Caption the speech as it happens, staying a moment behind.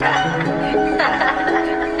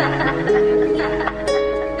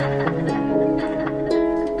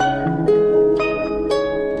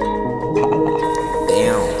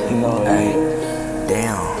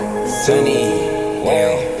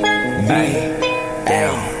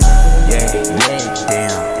damn, yeah,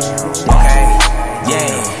 damn, okay,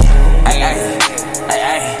 yeah, ay,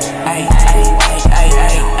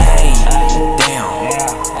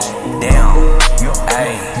 damn,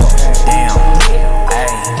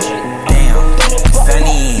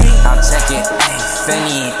 Fanny, now check it,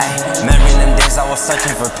 Fanny, remember them days I was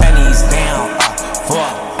searching for pennies, damn,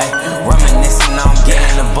 fuck, reminiscing, now I'm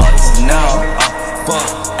getting the bucks, no,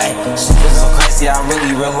 fuck, shit is so crazy, I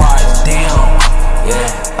really realized, damn,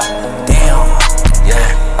 damn.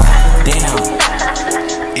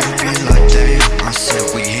 It be like damn, I said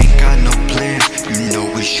we ain't got no plan. You know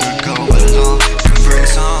we should go along and bring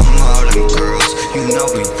some of them girls. You know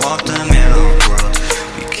we want them in our world.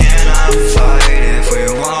 We cannot fight if we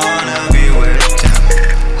wanna be with them.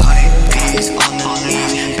 Honey bees on the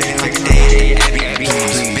knees, begging like they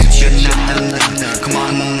please. Bitch, you're not alone. Come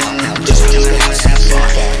on now, just gonna have some fun.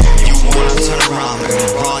 You wanna turn around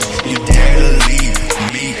and run, you dare to leave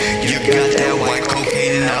me. You got that white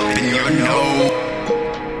cocaine up in your nose.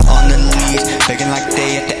 On the knees, begging like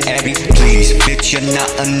they at the Abbey, please. Bitch, you're not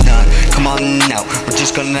a nun. Come on now, we're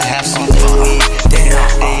just gonna have some fun. Damn,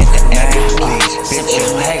 they at the Abbey, please. Bitch,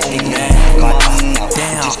 you're hectic, man. Come on now,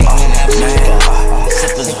 we're just gonna have some fun.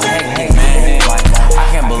 Sip is hectic, man. Like, I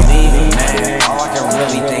can't believe it, man. All I can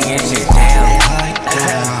really think is just damn.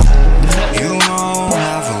 You won't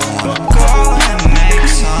ever wanna go and make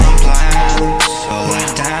some plans. So lay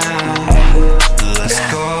down, let's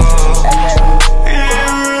go.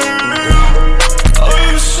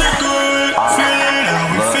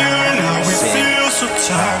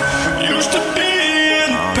 Used to be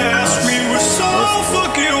in the past, we were so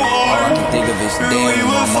fucking warm. All I can think of is damn, we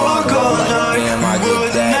would fuck all night, damn, I we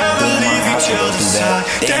would did that. never leave each other's side.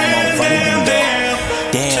 Damn,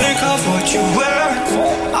 take off what you wear,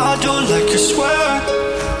 I don't like your swear.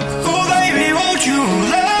 Oh baby, won't you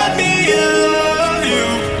let me love you?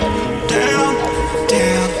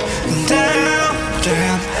 Damn,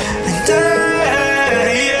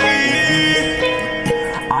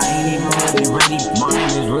 I ain't even really ready. Mine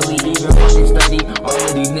is really even fucking steady. All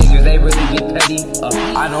of these niggas, they really get petty.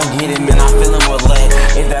 I don't get it, man. I'm feeling with lead.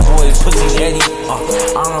 If that boy is pussy Eddie,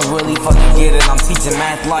 I don't really fucking get it. I'm teaching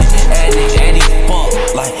math like Eddie. Fuck,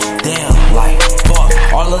 like damn, like fuck.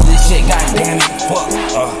 All of this shit, goddamn it, fuck.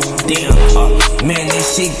 Damn, man,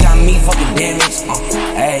 this shit got me fucking damaged.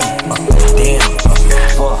 Hey, damn,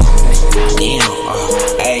 fuck, damn,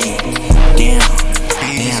 hey, damn.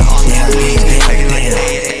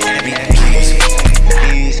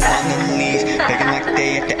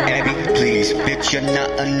 Please, bitch, you're not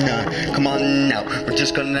a nun. Come on now, we're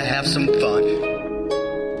just gonna have some fun.